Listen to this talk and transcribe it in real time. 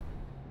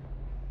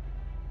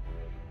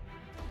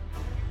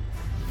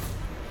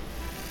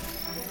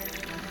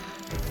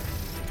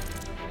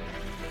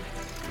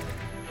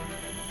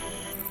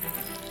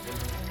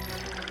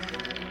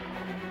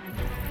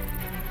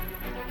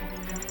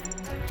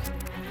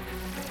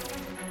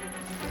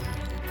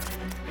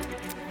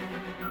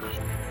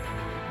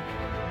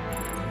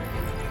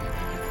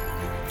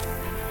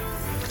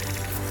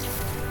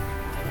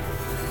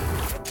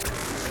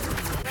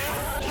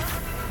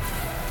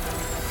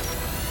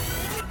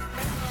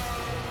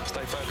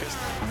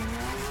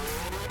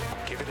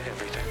just give it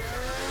everything.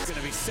 It's going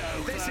to be so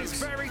close. This is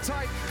very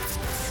tight.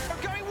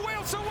 I'm going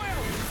wheel to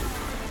wheel.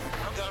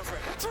 I'm going for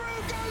it. Through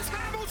goes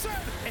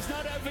Hamilton. It's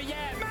not over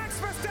yet. Max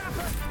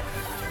Verstappen,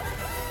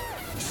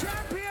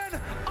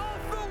 champion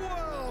of the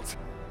world.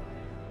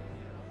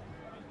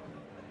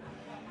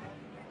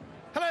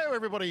 Hello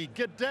everybody,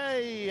 good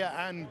day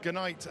and good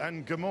night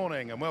and good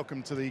morning and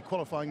welcome to the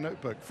qualifying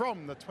notebook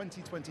from the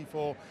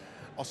 2024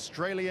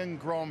 Australian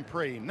Grand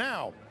Prix.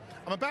 Now,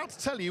 I'm about to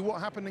tell you what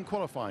happened in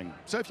qualifying.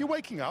 So if you're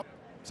waking up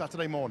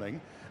Saturday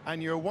morning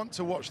and you want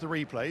to watch the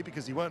replay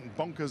because you weren't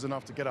bonkers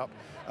enough to get up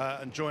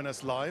and join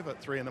us live at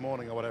 3 in the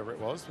morning or whatever it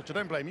was, which I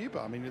don't blame you,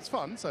 but I mean it's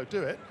fun, so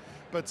do it.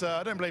 But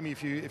I don't blame you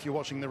if you're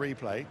watching the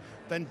replay.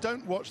 Then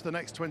don't watch the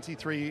next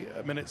 23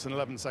 minutes and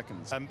 11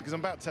 seconds because I'm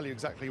about to tell you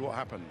exactly what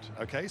happened.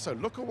 Okay, so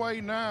look away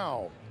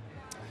now.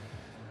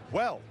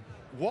 Well,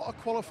 what a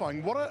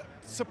qualifying, what a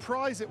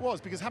surprise it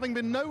was, because having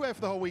been nowhere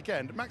for the whole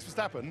weekend, Max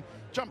Verstappen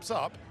jumps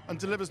up and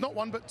delivers not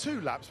one but 2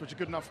 laps, which are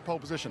good enough for pole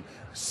position,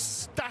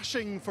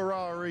 stashing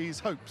Ferrari's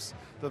hopes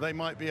that they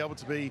might be able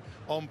to be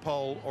on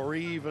pole or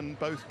even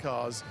both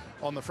cars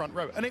on the front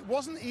row. And it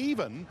wasn't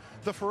even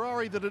the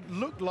Ferrari that had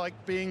looked like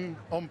being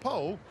on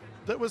pole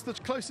that was the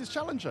closest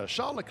challenger.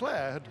 Charles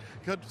Leclerc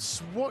had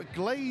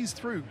raced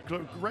through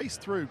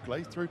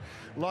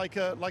like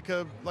a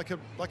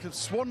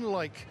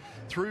swan-like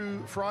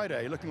through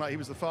Friday, looking like he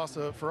was the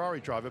faster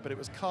Ferrari driver. But it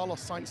was Carlos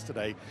Sainz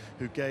today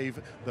who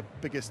gave the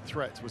biggest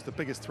threat, was the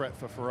biggest threat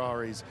for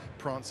Ferrari's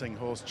prancing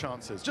horse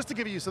chances. Just to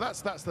give you, so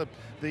that's the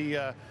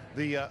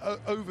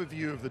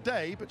overview of the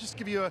day, but just to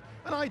give you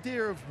an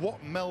idea of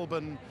what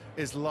Melbourne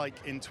is like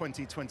in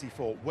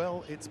 2024.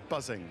 Well, it's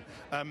buzzing.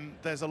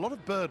 There's a lot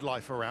of bird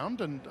life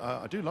around, and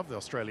I do love the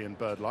Australian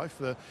bird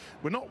life.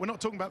 We're not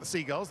talking about the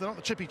seagulls. They're not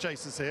the chippy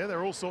chasers here. There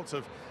are all sorts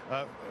of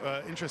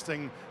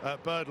interesting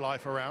bird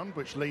life around,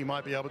 which Lee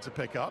might be able to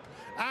pick up.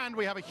 And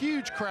we have a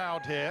huge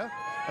crowd here,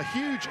 a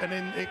huge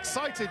and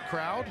excited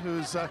crowd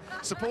who's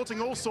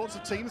supporting all sorts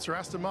of teams, from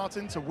Aston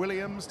Martin to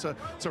Williams to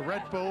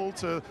Red Bull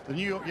to the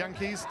New York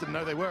Yankees. Didn't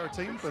know they were a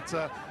team, but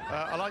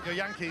I like your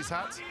Yankees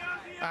hat.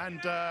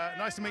 And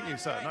nice to meet you,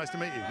 sir. Nice to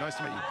meet you. Nice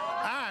to meet you.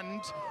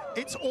 And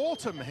it's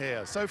autumn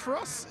here. So for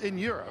us in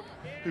Europe,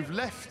 who've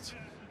left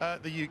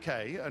the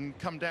UK and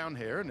come down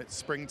here, and it's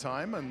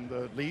springtime, and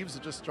the leaves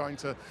are just trying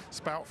to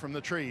spout from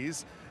the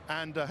trees.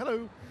 And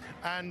hello.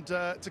 And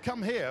to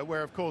come here,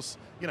 where of course,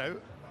 you know,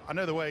 I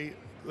know the way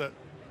that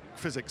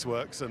physics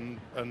works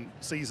and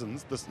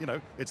seasons,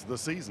 it's the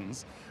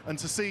seasons, and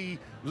to see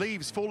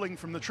leaves falling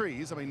from the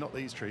trees, I mean not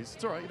these trees,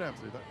 it's all right, you don't have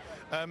to do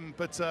that,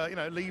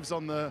 but leaves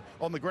on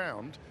the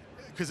ground,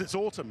 because it's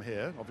autumn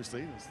here,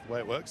 obviously, that's the way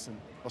it works in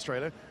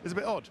Australia, is a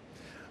bit odd.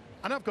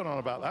 And I've gone on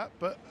about that,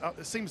 but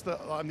it seems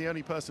that I'm the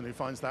only person who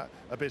finds that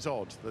a bit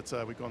odd, that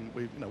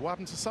what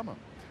happened to summer?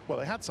 Well,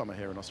 they had summer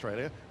here in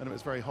Australia, and it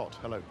was very hot.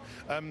 Hello.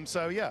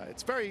 So yeah,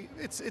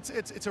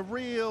 it's a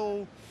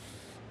real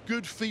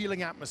good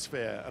feeling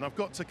atmosphere, and I've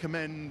got to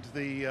commend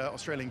the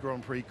Australian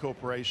Grand Prix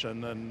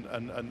Corporation and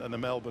the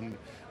Melbourne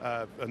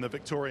and the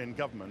Victorian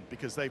government,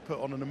 because they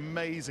put on an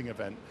amazing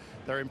event.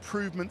 There are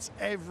improvements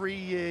every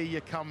year you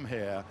come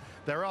here.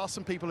 There are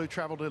some people who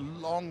travelled a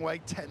long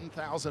way,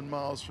 10,000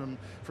 miles from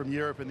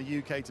Europe and the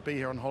UK to be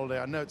here on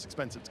holiday. I know it's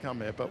expensive to come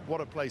here, but what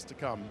a place to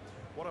come.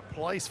 What a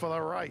place for the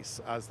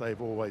race, as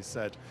they've always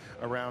said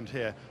around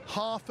here.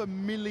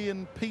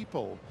 500,000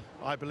 people,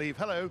 I believe.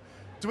 Hello.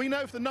 Do we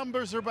know if the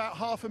numbers are about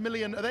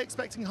 500,000? Are they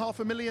expecting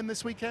 500,000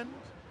 this weekend?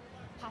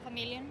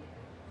 500,000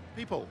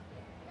 people?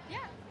 Yeah.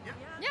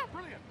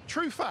 Brilliant.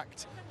 True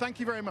fact. Thank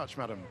you very much,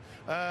 madam.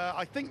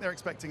 I think they're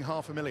expecting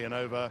 500,000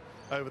 over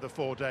the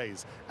 4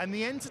 days. And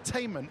the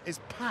entertainment is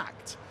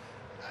packed.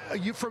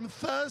 From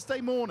Thursday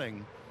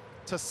morning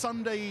to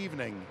Sunday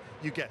evening,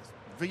 you get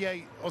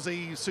V8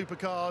 Aussie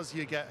supercars,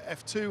 you get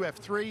F2,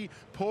 F3,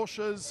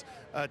 Porsches,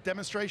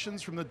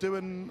 demonstrations from the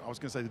Doohan, I was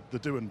going to say the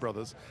Doohan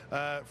brothers,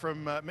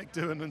 from Mick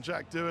Doohan and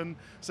Jack Doohan.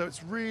 So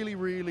it's really,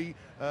 really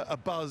a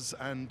buzz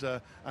and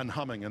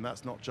humming, and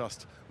that's not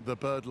just the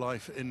bird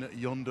life in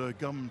yonder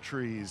gum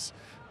trees.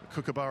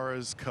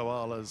 Kookaburras,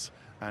 koalas,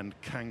 and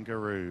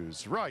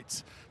kangaroos.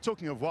 Right,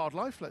 talking of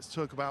wildlife, let's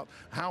talk about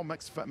how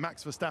Max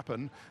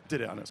Verstappen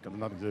did it. I know it's got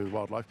nothing to do with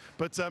wildlife,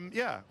 but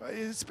yeah,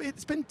 it's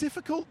been a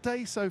difficult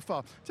day so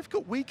far.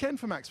 Difficult weekend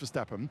for Max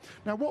Verstappen.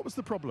 Now, what was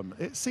the problem?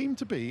 It seemed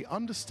to be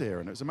understeer,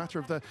 and it was a matter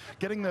of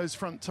getting those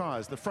front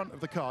tyres, the front of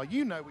the car.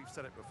 You know, we've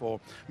said it before,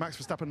 Max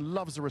Verstappen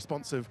loves a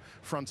responsive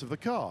front of the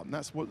car, and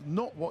that's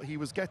not what he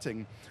was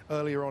getting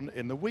earlier on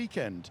in the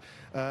weekend.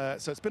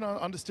 So it's been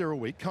understeer all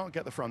week, can't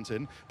get the front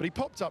in, but he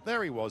popped up,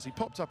 there he was, he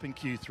popped up in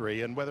Q3,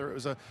 and whether it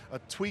was a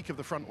tweak of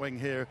the front wing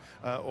here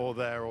or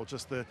there, or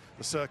just the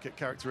circuit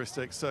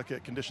characteristics,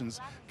 circuit conditions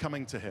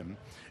coming to him,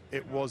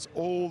 it was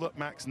all that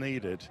Max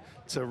needed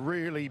to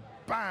really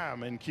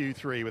bam in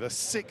Q3 with a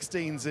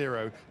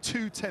 16.0,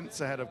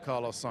 2/10 ahead of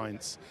Carlos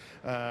Sainz,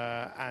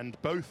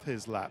 and both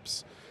his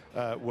laps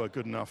were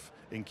good enough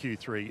in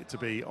Q3 to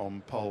be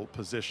on pole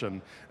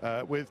position.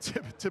 With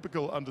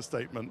typical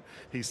understatement,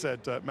 he said,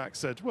 Max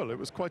said, well, it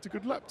was quite a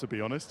good lap, to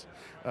be honest,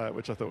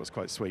 which I thought was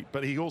quite sweet.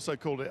 But he also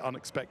called it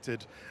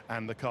unexpected,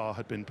 and the car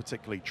had been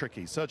particularly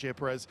tricky. Sergio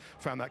Perez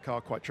found that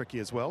car quite tricky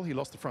as well. He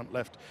lost the front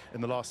left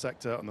in the last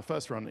sector on the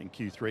first run in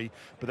Q3,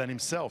 but then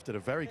himself did a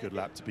very good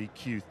lap to be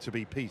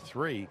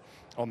P3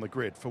 on the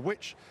grid, for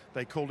which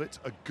they called it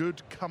a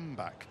good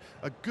comeback.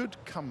 A good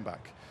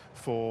comeback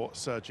for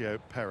Sergio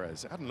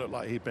Perez. It hadn't looked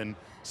like he'd been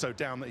so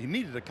down that he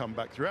needed a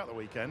comeback throughout the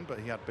weekend, but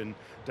he had been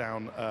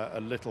down a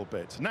little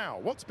bit. Now,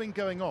 what's been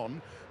going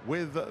on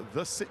with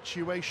the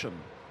situation?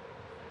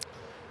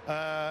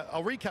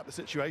 I'll recap the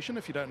situation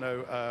if you don't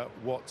know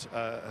what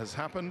has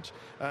happened.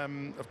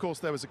 Of course,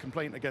 there was a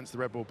complaint against the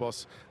Red Bull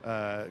boss,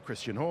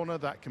 Christian Horner.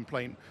 That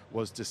complaint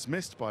was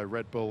dismissed by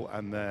Red Bull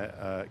and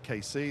their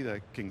KC, their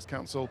King's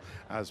Council,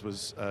 as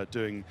was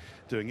doing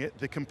it.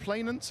 The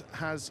complainant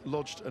has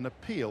lodged an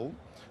appeal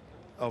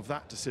of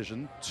that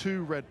decision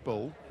to Red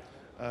Bull.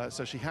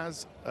 So she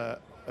has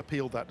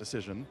appealed that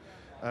decision.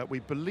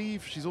 We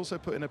believe she's also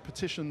put in a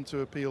petition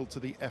to appeal to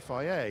the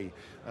FIA,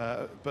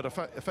 but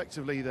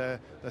effectively they're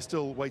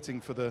still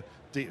waiting for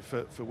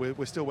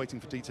we're still waiting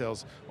for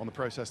details on the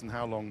process and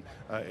how long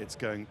it's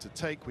going to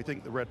take. We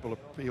think the Red Bull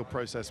appeal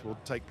process will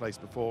take place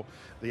before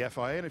the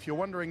FIA. And if you're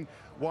wondering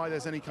why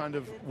there's any kind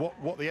of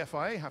what the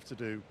FIA have to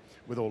do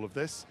with all of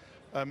this,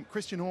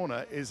 Christian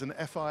Horner is an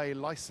FIA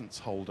license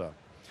holder.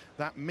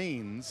 That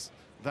means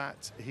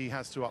that he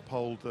has to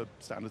uphold the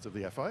standards of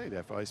the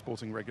FIA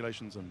sporting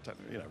regulations, and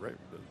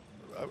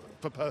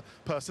for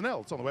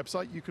personnel. It's on the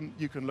website.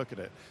 You can look at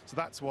it. So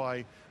that's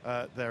why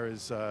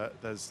there's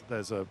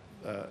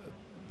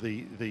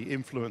the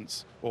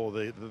influence or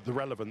the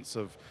relevance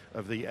of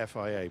the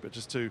FIA. But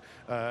just to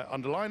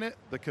underline it,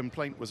 the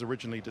complaint was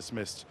originally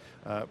dismissed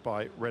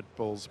by Red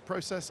Bull's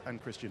process,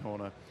 and Christian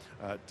Horner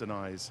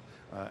denies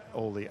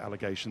all the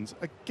allegations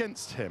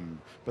against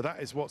him. But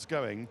that is what's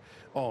going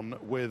on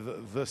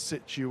with the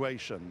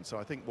situation. So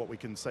I think what we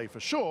can say for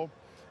sure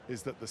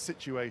is that the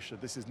situation,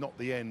 this is not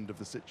the end of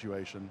the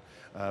situation,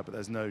 but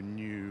there's no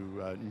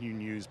new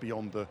news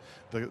beyond the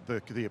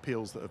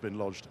appeals that have been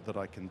lodged that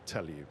I can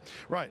tell you.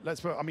 Right, I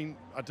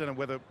don't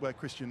know where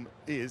Christian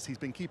is. He's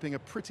been keeping a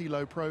pretty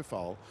low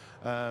profile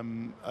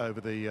over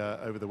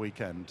the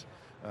weekend.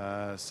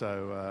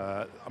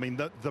 The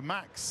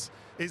Max,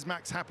 is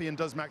Max happy, and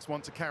does Max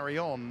want to carry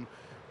on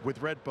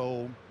with Red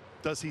Bull?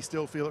 Does he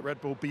still feel that Red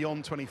Bull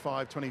beyond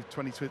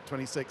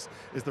 26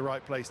 is the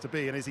right place to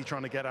be? And is he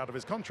trying to get out of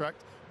his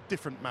contract?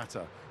 Different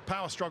matter.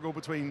 Power struggle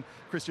between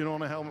Christian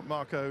Horner, Helmut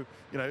Marko,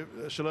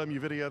 Shalom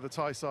Uvidia, the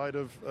Thai side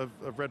of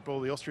Red Bull,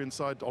 the Austrian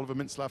side, Oliver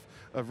Mintzlaff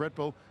of Red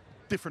Bull.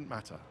 Different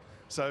matter.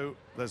 So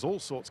there's all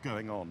sorts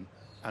going on,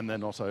 and they're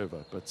not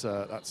over. But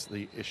that's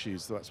the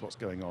issues. That's what's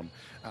going on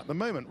at the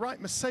moment. Right,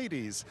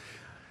 Mercedes.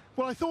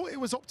 Well, I thought it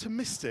was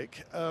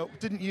optimistic,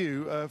 didn't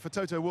you, for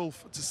Toto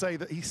Wolff to say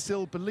that he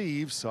still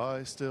believes,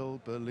 I still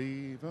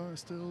believe,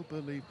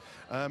 that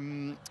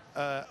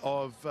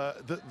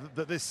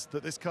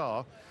this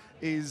car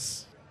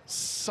is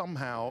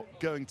somehow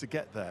going to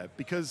get there,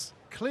 because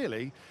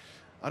clearly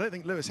I don't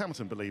think Lewis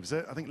Hamilton believes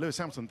it. I think Lewis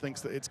Hamilton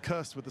thinks that it's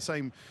cursed with the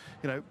same,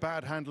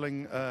 bad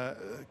handling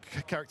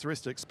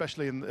characteristics,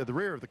 especially in the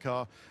rear of the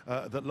car,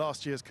 that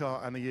last year's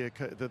car and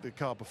the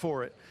car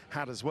before it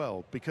had as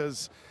well.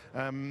 Because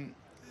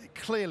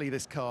clearly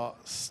this car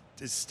is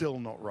still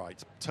not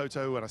right.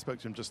 Toto, when I spoke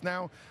to him just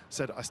now,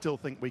 said, I still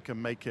think we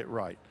can make it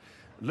right.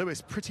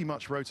 Lewis pretty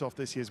much wrote off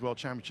this year's World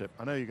Championship.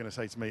 I know you're going to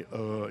say to me,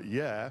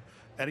 yeah,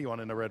 anyone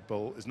in a Red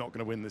Bull is not going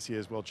to win this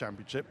year's World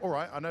Championship. All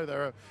right, I know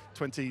there are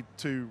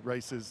 22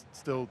 races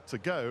still to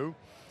go,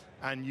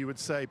 and you would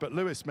say, but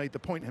Lewis made the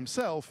point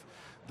himself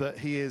that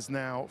he is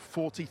now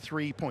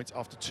 43 points.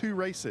 After 2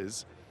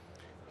 races,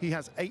 he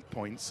has 8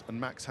 points, and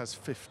Max has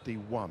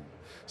 51.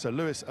 So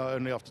Lewis,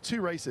 only after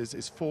 2 races,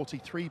 is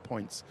 43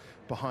 points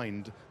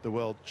behind the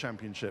World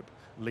Championship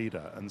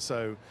leader. And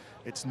so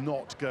it's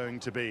not going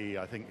to be,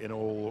 I think, in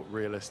all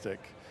realistic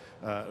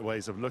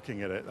ways of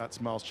looking at it.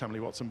 That's Miles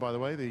Chamley-Watson, by the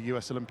way, the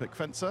US Olympic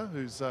fencer,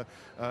 who's a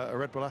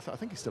Red Bull athlete. I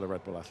think he's still a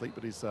Red Bull athlete,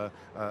 but he's a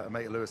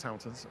mate of Lewis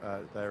Hamilton's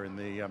there in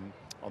the on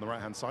the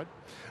right-hand side.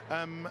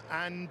 All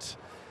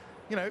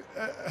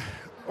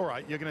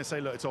right, you're going to say,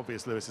 look, it's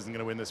obvious Lewis isn't going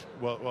to win this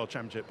World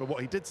Championship. But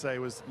what he did say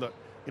was, look,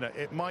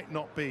 it might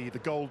not be the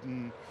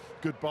golden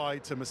goodbye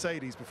to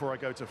Mercedes before I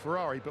go to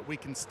Ferrari, but we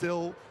can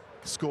still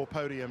score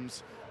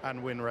podiums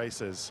and win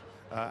races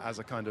as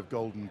a kind of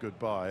golden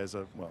goodbye, as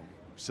a,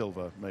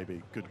 silver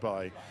maybe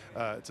goodbye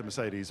to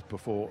Mercedes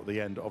before the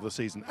end of the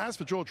season. As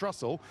for George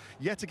Russell,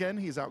 yet again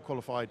he's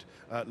outqualified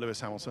Lewis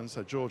Hamilton,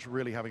 so George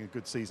really having a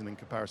good season in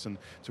comparison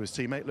to his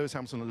teammate. Lewis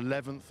Hamilton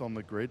 11th on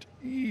the grid.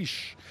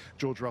 Eesh.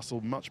 George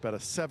Russell much better,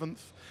 7th.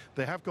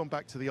 They have gone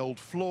back to the old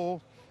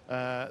floor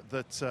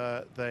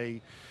that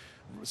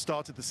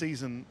started the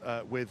season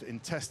with in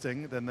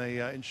testing. Then they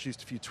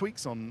introduced a few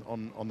tweaks on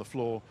the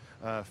floor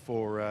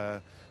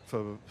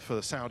for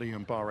the Saudi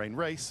and Bahrain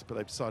race, but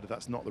they've decided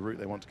that's not the route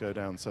they want to go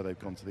down, so they've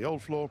gone to the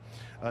old floor.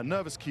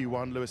 Nervous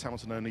Q1, Lewis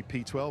Hamilton only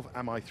P12.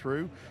 Am I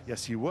through?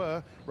 Yes, you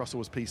were. Russell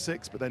was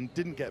P6, but then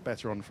didn't get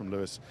better on from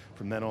Lewis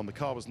from then on. The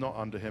car was not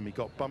under him. He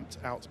got bumped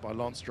out by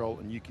Lance Stroll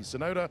and Yuki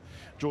Tsunoda.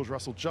 George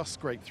Russell just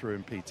scraped through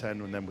in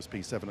P10 and then was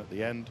P7 at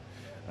the end.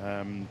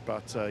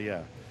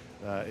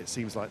 It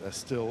seems like they're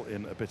still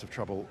in a bit of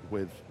trouble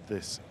with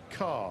this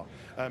car.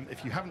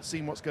 If you haven't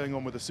seen what's going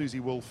on with the Susie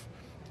Wolff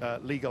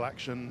legal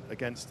action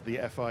against the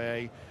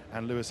FIA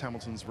and Lewis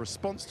Hamilton's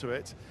response to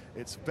it,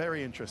 it's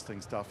very interesting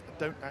stuff. I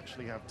don't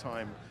actually have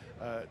time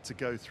to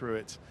go through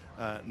it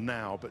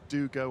now, but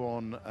do go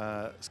on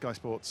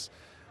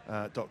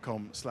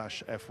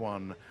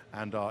skysports.com/F1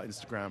 and our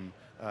Instagram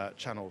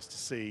channels to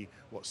see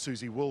what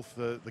Susie Wolff,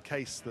 the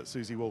case that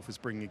Susie Wolff is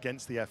bringing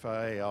against the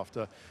FIA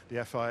after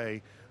the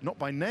FIA, not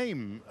by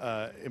name,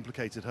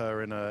 implicated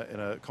her in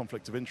a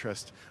conflict of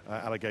interest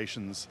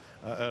allegations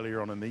earlier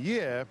on in the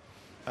year.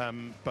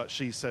 But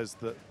she says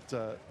that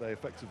they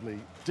effectively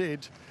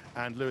did,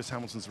 and Lewis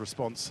Hamilton's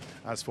response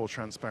as for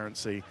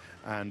transparency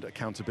and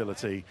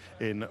accountability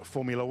in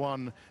Formula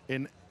One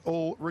in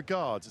all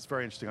regards. It's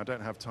very interesting. I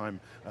don't have time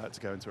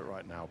to go into it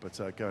right now, but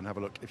go and have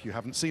a look if you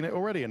haven't seen it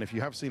already, and if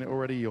you have seen it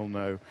already, you'll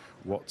know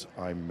what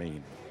I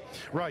mean.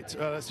 Right,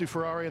 let's do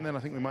Ferrari, and then I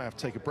think we might have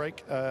to take a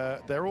break.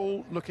 They're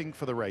all looking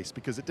for the race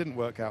because it didn't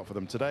work out for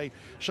them today.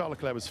 Charles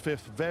Leclerc was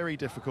fifth, very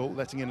difficult,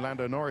 letting in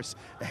Lando Norris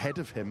ahead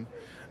of him,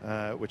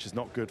 which is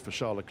not good for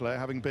Charles Leclerc,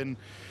 having been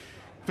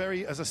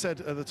very, as I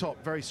said at the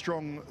top, very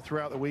strong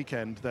throughout the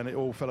weekend. Then it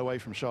all fell away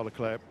from Charles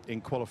Leclerc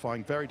in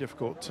qualifying. Very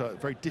difficult,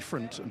 very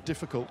different and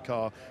difficult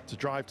car to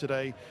drive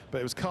today. But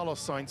it was Carlos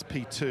Sainz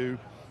P2.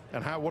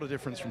 And what a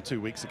difference from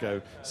 2 weeks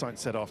ago, Sainz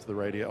said on the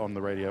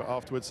radio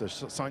afterwards. So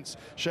Sainz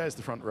shares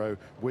the front row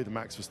with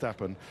Max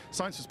Verstappen.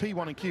 Sainz was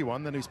P1 in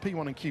Q1, then he was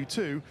P1 in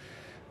Q2,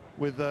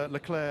 with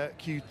Leclerc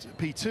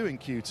P2 in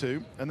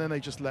Q2, and then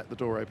they just let the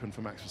door open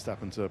for Max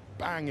Verstappen to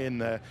bang in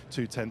there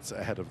 2 tenths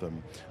ahead of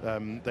them.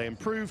 They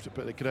improved,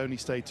 but they could only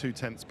stay 2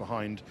 tenths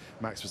behind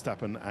Max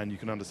Verstappen, and you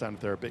can understand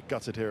if they're a bit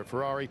gutted here at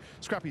Ferrari.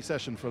 Scrappy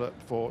session for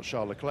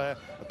Charles Leclerc,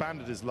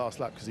 abandoned his last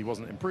lap because he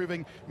wasn't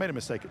improving, made a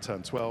mistake at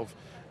turn 12,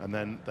 and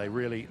then they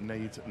really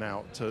need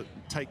now to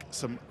take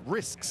some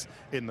risks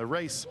in the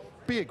race,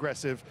 be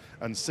aggressive,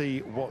 and see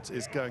what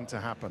is going to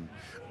happen.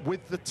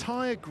 With the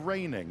tyre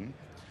graining,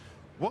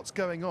 what's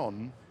going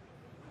on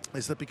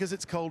is that because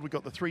it's cold, we've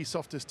got the 3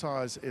 softest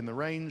tyres in the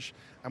range,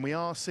 and we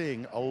are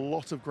seeing a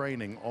lot of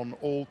graining on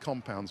all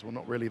compounds. Well,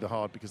 not really the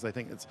hard, because they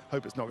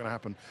hope it's not going to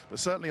happen, but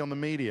certainly on the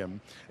medium,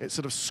 it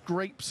sort of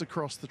scrapes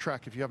across the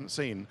track if you haven't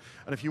seen.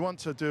 And if you want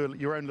to do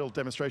your own little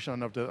demonstration, I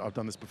know I've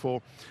done this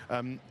before,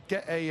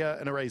 get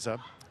an eraser,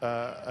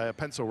 a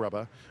pencil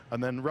rubber,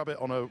 and then rub it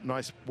on a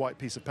nice white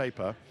piece of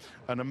paper,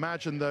 and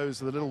imagine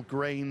those are the little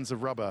grains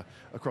of rubber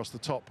across the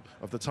top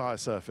of the tyre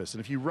surface.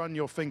 And if you run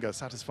your finger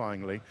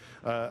satisfyingly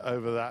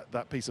over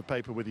that piece of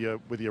paper with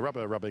your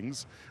rubber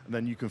rubbings, and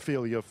then you can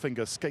feel your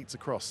finger skates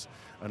across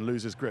and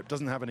loses grip.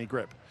 Doesn't have any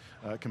grip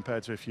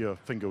compared to if your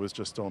finger was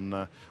just on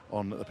a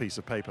piece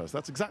of paper. So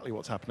that's exactly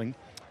what's happening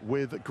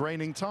with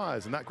graining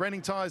tyres, and that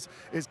graining tyres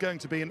is going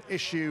to be an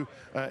issue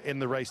in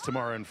the race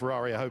tomorrow, and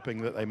Ferrari are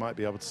hoping that they might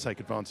be able to take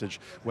advantage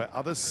where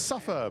others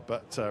suffer,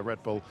 but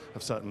Red Bull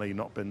have certainly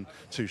not been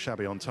too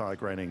shabby on tyre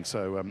graining,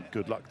 so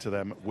good luck to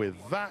them with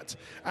that.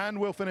 And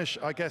we'll finish,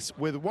 I guess,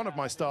 with one of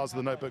my stars of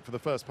the notebook for the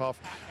first half,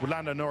 with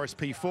Lando Norris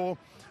P4.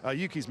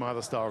 Yuki's my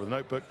other star of the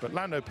notebook, but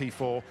Lando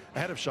P4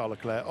 ahead of Charles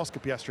Leclerc, Oscar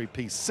Piastri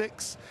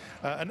P6.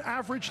 An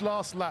average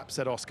last lap,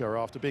 said Oscar,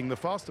 after being the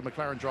faster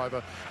McLaren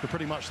driver for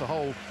pretty much the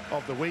whole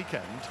of the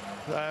weekend.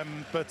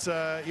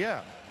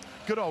 Yeah,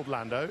 good old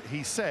Lando.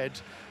 He said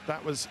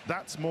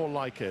that's more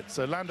like it.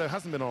 So Lando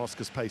hasn't been on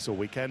Oscar's pace all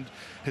weekend.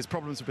 His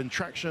problems have been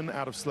traction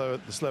out of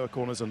the slower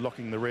corners and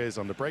locking the rears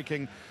under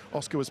braking.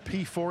 Oscar was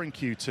P4 in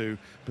Q2,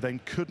 but then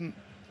couldn't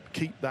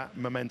keep that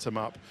momentum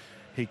up.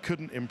 He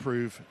couldn't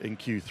improve in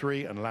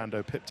Q3, and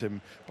Lando pipped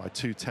him by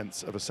 2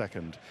 tenths of a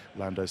second.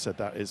 Lando said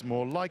that is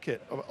more like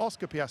it.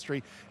 Oscar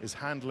Piastri is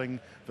handling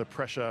the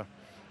pressure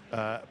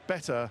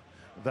better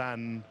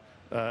than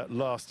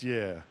last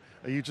year.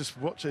 Are you just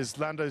is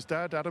Lando's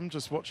dad, Adam,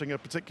 just watching a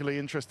particularly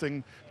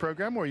interesting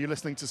program, or are you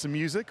listening to some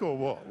music, or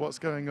what? What's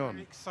going on?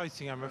 Very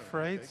exciting, I'm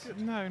afraid.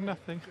 Okay, no,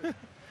 nothing.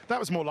 That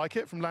was more like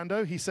it from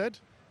Lando, he said.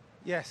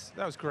 Yes,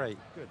 that was great.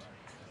 Good.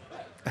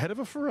 Ahead of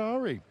a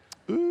Ferrari.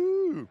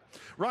 Ooh.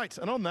 Right,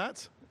 and on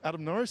that,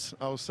 Adam Norris,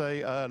 I'll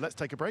say let's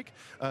take a break.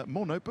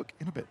 More notebook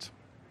in a bit.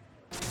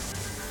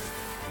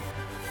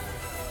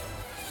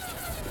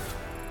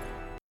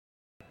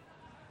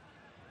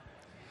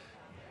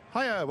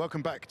 Hiya,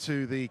 welcome back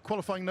to the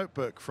qualifying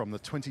notebook from the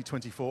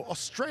 2024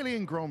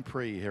 Australian Grand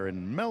Prix here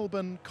in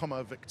Melbourne,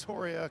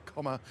 Victoria,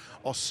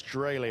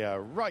 Australia.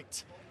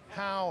 Right,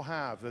 How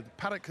have? The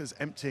paddock is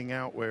emptying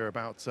out. We're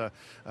about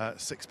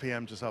 6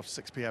 p.m., just after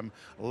 6 p.m.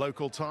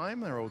 local time.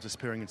 They're all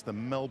disappearing into the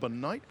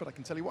Melbourne night, but I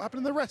can tell you what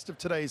happened in the rest of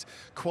today's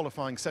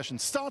qualifying session,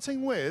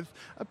 starting with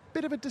a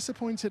bit of a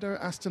disappointed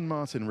Aston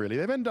Martin, really.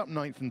 They've ended up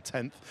 9th and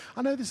 10th.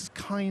 I know this is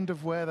kind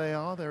of where they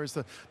are. There is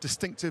the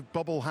distinctive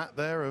bobble hat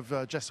there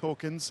of Jess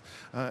Hawkins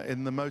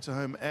in the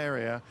motorhome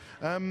area.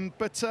 I mean,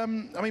 but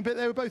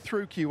they were both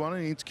through Q1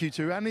 and into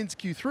Q2 and into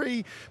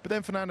Q3, but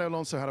then Fernando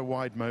Alonso had a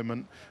wide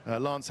moment.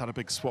 Lance had a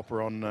big swapper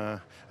on,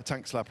 a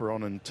tank slapper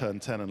on in turn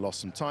 10 and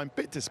lost some time.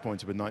 Bit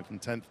disappointed with 9th and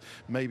 10th.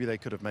 Maybe they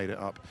could have made it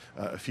up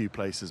a few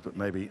places, but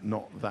maybe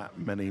not that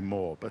many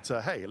more. But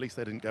hey, at least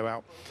they didn't go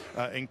out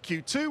in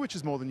Q2, which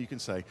is more than you can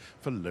say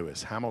for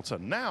Lewis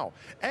Hamilton. Now,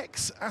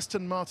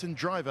 ex-Aston Martin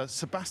driver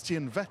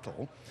Sebastian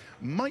Vettel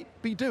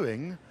might be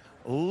doing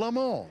Le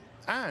Mans.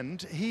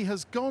 And he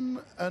has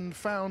gone and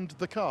found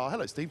the car.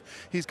 Hello, Steve.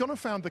 He's gone and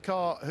found the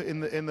car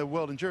in the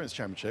World Endurance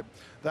Championship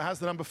that has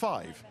the number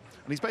 5.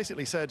 And he's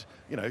basically said,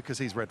 you know, because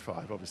he's red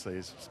 5, obviously,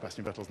 is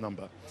Sebastian Vettel's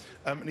number.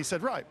 And he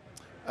said, right,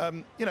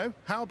 you know,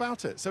 how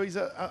about it? So he's,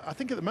 I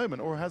think at the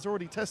moment, or has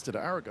already tested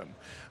at Aragon,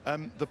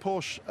 the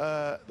Porsche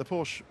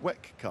WEC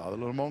car, the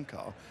Le Mans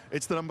car.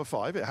 It's the number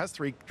 5. It has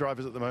 3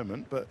 drivers at the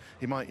moment, but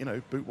he might, you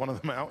know, boot one of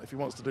them out if he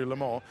wants to do Le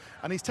Mans.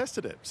 And he's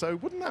tested it. So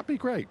wouldn't that be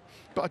great?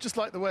 But I just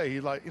like the way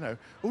he, like, you know,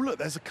 oh look,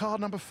 there's a car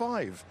number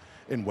 5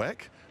 in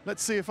WEC.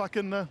 Let's see if I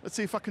can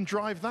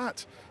drive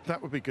that.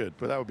 That would be good,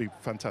 but that would be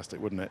fantastic,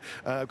 wouldn't it?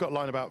 I've got a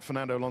line about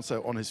Fernando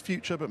Alonso on his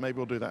future, but maybe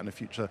we'll do that in a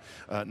future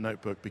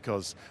notebook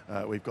because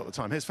we've got the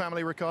time. His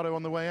family, Ricardo,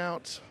 on the way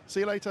out.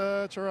 See you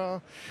later, ta-ra.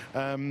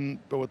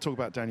 But we'll talk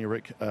about Daniel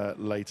Rick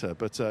later.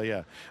 But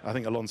yeah, I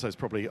think Alonso's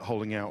probably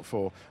holding out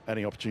for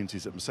any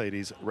opportunities at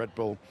Mercedes, Red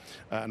Bull,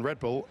 and Red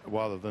Bull,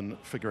 rather than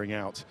figuring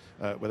out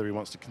whether he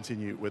wants to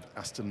continue with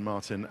Aston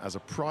Martin as a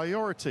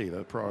priority.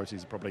 The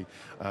priorities are probably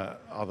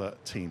other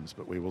teams,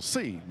 but we will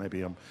see.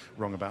 Maybe I'm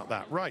wrong about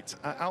that. Right,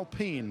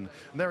 Alpine.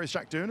 And there is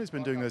Jack Doohan, who's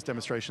been doing those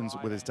demonstrations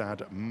with his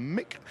dad,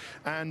 Mick.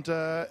 And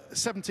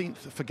 17th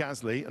for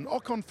Gasly, and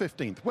Ocon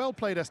 15th. Well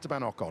played,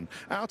 Esteban Ocon.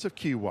 Out of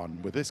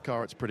Q1. With this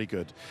car, it's pretty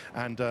good.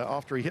 And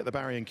after he hit the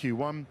barrier in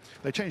Q1,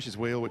 they changed his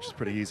wheel, which is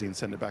pretty easy, and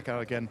sent it back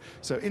out again.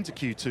 So into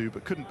Q2,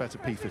 but couldn't better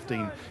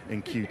P15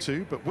 in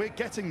Q2. But we're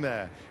getting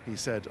there, he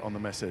said on the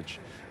message.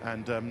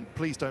 And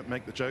please don't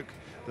make the joke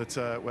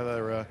that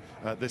whether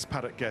this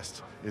paddock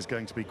guest is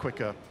going to be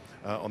quicker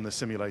on the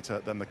simulator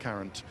than the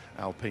current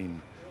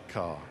Alpine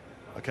car.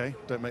 Okay,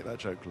 don't make that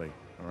joke, Lee.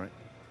 All right,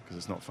 because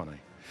it's not funny.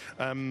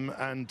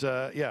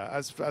 Yeah,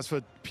 as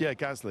for Pierre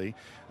Gasly,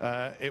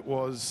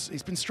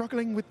 he's been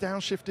struggling with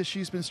downshift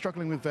issues, been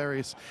struggling with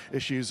various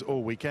issues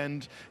all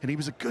weekend, and he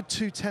was a good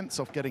 2/10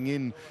 off getting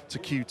in to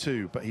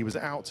Q2, but he was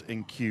out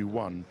in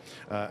Q1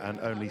 and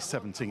only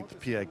 17th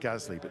Pierre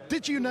Gasly. But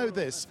did you know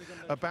this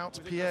about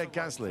Pierre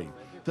Gasly?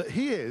 That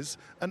he is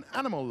an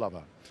animal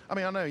lover. I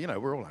mean, I know, you know,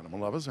 we're all animal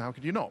lovers. How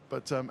could you not?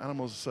 But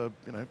animals,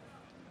 you know,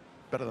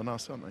 better than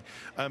us, aren't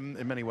they?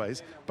 In many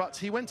ways. But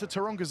he went to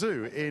Taronga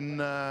Zoo in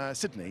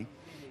Sydney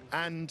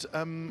and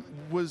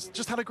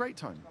just had a great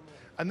time.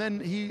 And then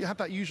he had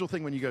that usual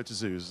thing when you go to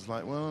zoos. It's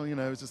like, well, you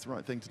know, is this the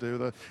right thing to do?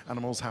 The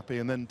animal's happy.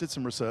 And then did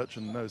some research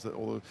and knows that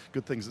all the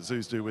good things that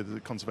zoos do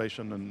with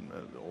conservation and,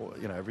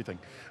 you know, everything.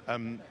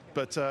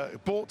 But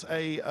bought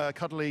a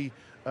cuddly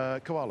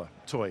koala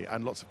toy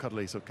and lots of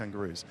cuddly sort of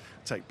kangaroos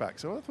to take back.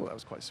 So I thought that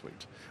was quite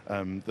sweet.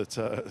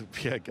 That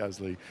Pierre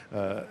Gasly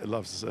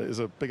is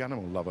a big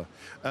animal lover.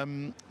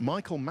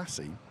 Michael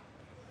Massey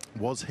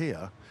was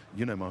here.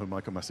 You know who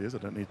Michael Massey is, I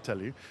don't need to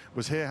tell you.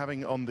 Was here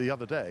on the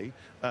other day,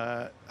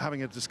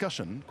 having a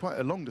discussion, quite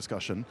a long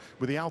discussion,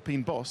 with the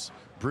Alpine boss,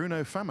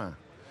 Bruno Famin,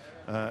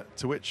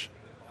 to which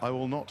I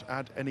will not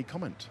add any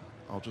comment.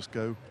 I'll just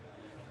go,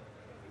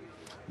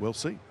 we'll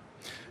see.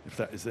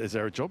 Is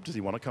there a job? Does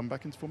he want to come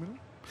back into Formula 1?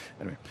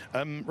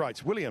 Anyway,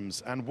 right,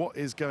 Williams and what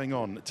is going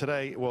on.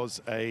 Today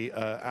was a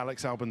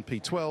Alex Albon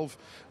P12.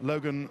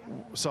 Logan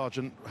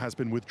Sargent has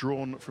been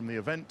withdrawn from the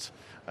event.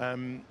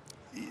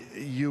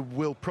 You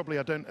will probably,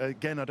 I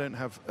don't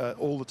have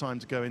all the time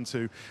to go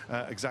into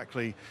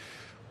exactly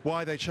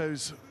why they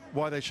chose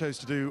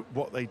to do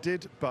what they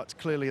did, but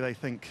clearly they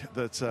think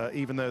that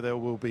even though there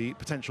will be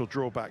potential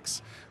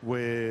drawbacks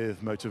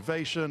with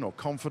motivation or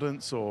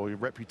confidence or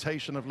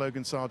reputation of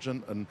Logan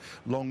Sargent and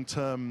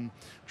long-term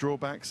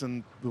drawbacks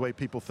and the way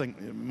people think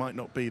it might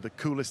not be the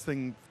coolest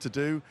thing to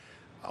do,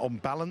 on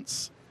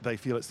balance, they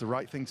feel it's the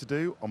right thing to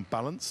do, on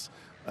balance.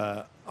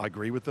 I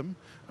agree with them.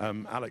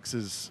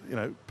 Alex's,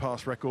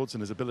 past records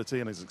and his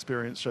ability and his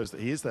experience shows that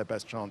he is their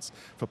best chance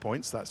for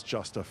points. That's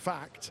just a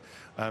fact.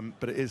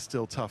 But it is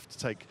still tough to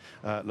take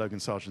Logan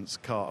Sargent's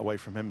car away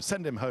from him,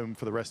 send him home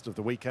for the rest of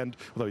the weekend.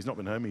 Although he's not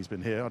been home, he's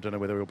been here. I don't know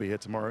whether he'll be here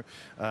tomorrow.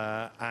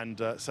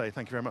 And say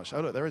thank you very much.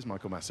 Oh, look, there is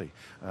Michael Massey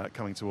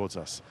coming towards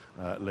us,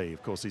 Lee.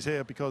 Of course, he's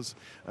here because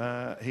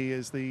he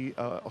is the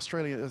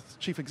Australian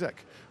chief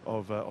exec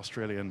of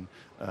Australian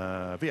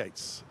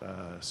V8s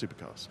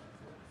supercars.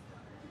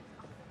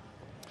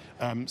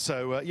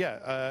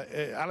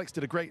 Alex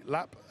did a great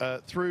lap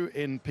through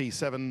in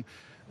P7.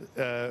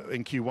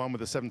 in Q1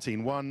 with a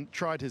 17.1,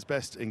 tried his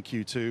best in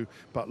Q2,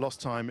 but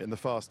lost time in the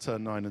fast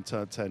turn 9 and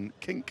turn 10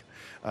 kink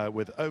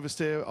with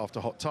oversteer after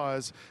hot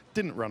tyres.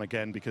 Didn't run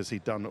again because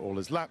he'd done all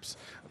his laps,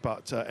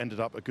 but ended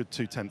up a good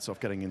 2/10 off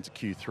getting into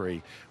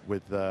Q3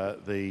 with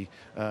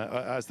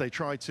as they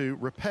try to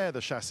repair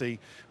the chassis,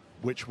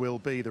 which will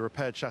be the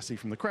repaired chassis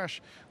from the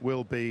crash,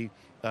 will be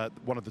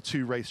one of the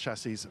 2 race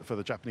chassis for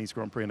the Japanese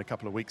Grand Prix in a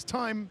couple of weeks'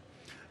 time.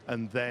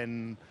 And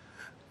then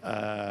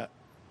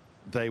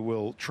they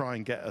will try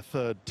and get a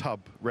 3rd tub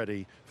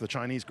ready for the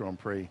Chinese Grand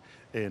Prix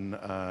in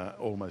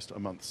almost a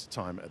month's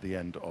time at the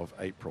end of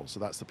April. So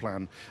that's the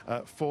plan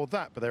for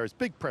that. But there is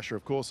big pressure,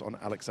 of course, on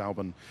Alex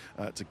Albon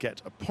to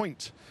get a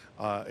point.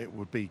 It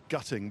would be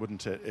gutting,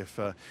 wouldn't it, if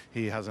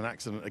he has an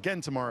accident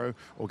again tomorrow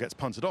or gets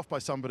punted off by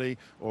somebody,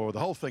 or the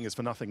whole thing is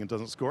for nothing and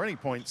doesn't score any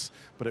points.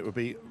 But it would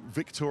be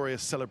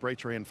victorious,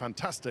 celebratory and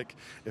fantastic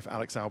if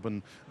Alex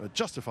Albon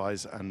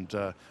justifies and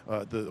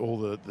all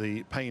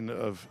the pain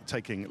of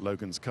taking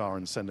Logan's car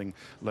and sending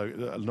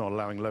not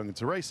allowing Logan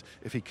to race,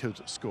 if he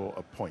could score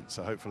a point.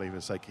 So hopefully, for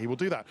his sake, he will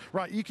do that.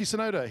 Right, Yuki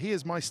Tsunoda, he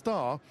is my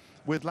star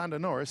with Lando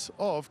Norris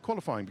of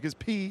qualifying, because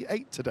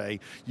P8 today,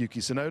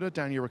 Yuki Tsunoda,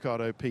 Daniel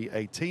Ricciardo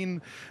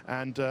P18.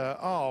 And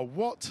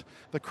what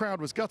the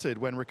crowd was gutted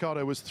when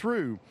Ricciardo was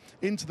through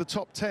into the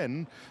top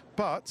 10,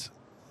 but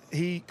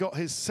he got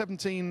his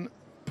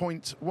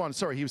 17.1,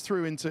 sorry, he was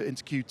through into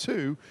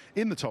Q2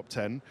 in the top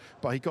 10,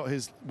 but he got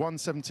his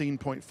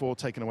 117.4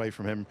 taken away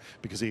from him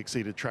because he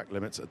exceeded track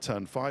limits at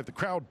turn 5. The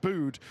crowd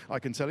booed, I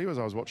can tell you, as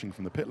I was watching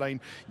from the pit lane.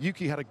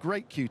 Yuki had a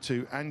great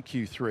Q2 and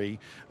Q3.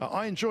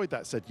 I enjoyed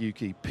that, said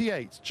Yuki.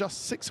 P8,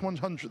 just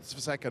 6/100ths of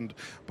a second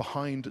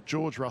behind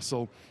George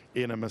Russell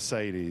in a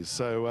Mercedes.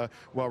 So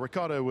while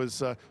Ricciardo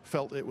was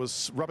felt it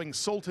was rubbing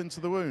salt into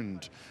the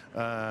wound,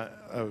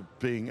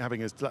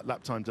 having his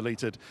lap time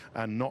deleted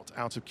and not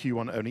out of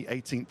Q1, only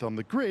 18th on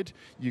the grid,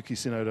 Yuki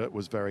Tsunoda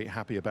was very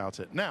happy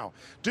about it. Now,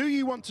 do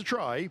you want to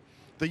try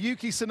the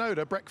Yuki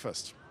Tsunoda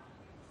breakfast?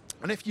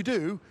 And if you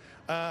do,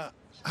 have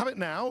it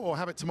now or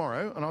have it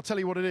tomorrow, and I'll tell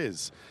you what it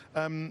is.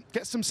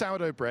 Get some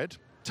sourdough bread,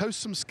 toast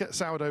some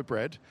sourdough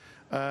bread,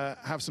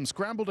 have some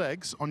scrambled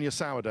eggs on your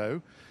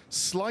sourdough,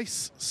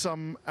 slice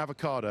some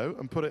avocado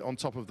and put it on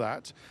top of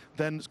that,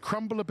 then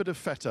crumble a bit of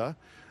feta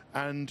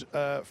and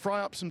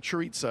fry up some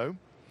chorizo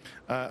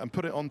and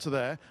put it onto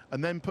there,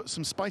 and then put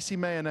some spicy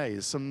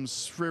mayonnaise, some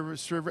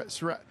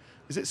sriracha,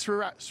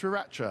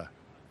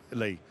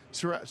 Lee?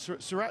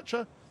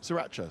 Sriracha.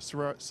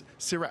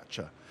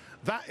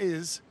 That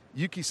is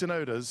Yuki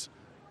Tsunoda's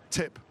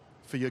tip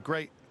for your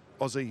great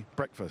Aussie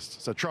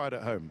breakfast. So try it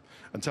at home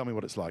and tell me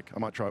what it's like. I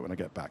might try it when I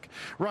get back.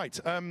 Right,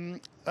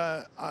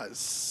 I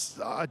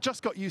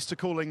just got used to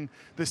calling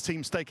this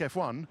team Steak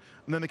F1, and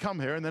then they come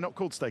here and they're not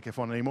called Steak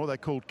F1 anymore, they're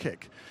called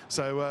Kick.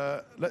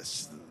 So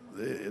let's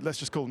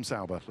just call them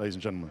Sauber, ladies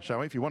and gentlemen, shall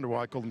we? If you wonder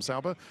why I call them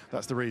Sauber,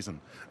 that's the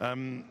reason.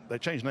 They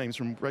changed names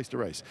from race to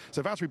race.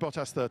 So Valtteri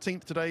Bottas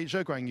 13th today,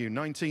 Zhou Guanyu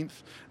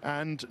 19th,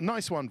 and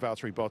nice one,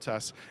 Valtteri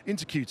Bottas,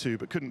 into Q2,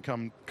 but couldn't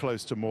come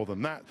close to more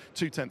than that.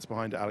 2/10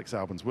 behind Alex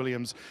Albon's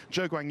Williams.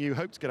 Zhou Guanyu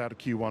hoped to get out of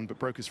Q1, but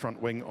broke his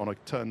front wing on a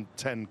turn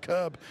 10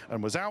 curb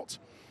and was out.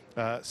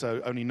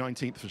 So only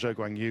 19th for Zhou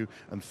Guanyu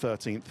and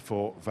 13th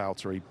for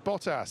Valtteri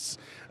Bottas.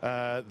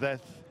 Their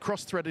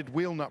cross-threaded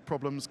wheel nut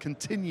problems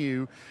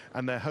continue,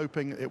 and they're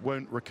hoping it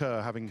won't recur,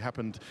 having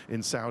happened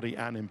in Saudi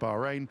and in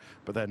Bahrain,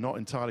 but they're not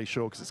entirely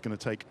sure because it's going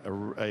to take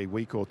a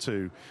week or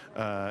two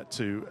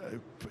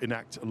to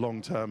enact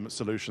long-term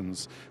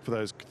solutions for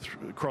those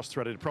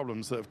cross-threaded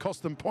problems that have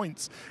cost them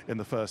points in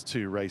the first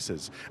 2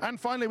 races. And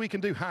finally, we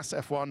can do Haas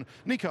F1.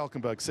 Nico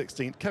Hülkenberg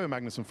 16th, Kevin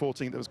Magnussen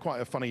 14th. There was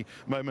quite a funny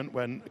moment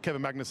when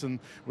Kevin Magnussen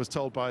was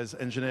told by his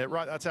engineer,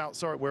 right, that's out,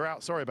 sorry, we're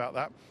out, sorry about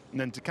that. And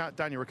then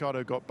Daniel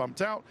Ricciardo got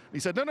bumped out. He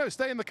said, no,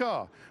 stay in the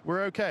car.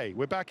 We're okay.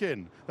 We're back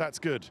in. That's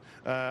good.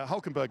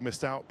 Hülkenberg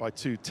missed out by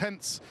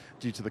 2/10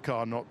 due to the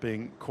car not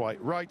being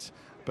quite right,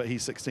 but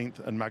he's 16th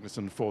and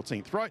Magnussen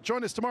 14th. Right,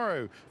 join us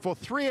tomorrow for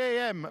 3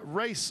 a.m.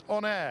 race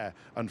on air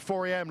and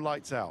 4 a.m.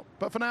 lights out.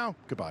 But for now,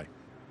 goodbye.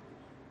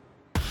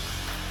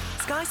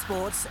 Sky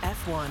Sports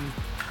F1.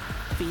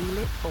 Feel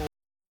it all.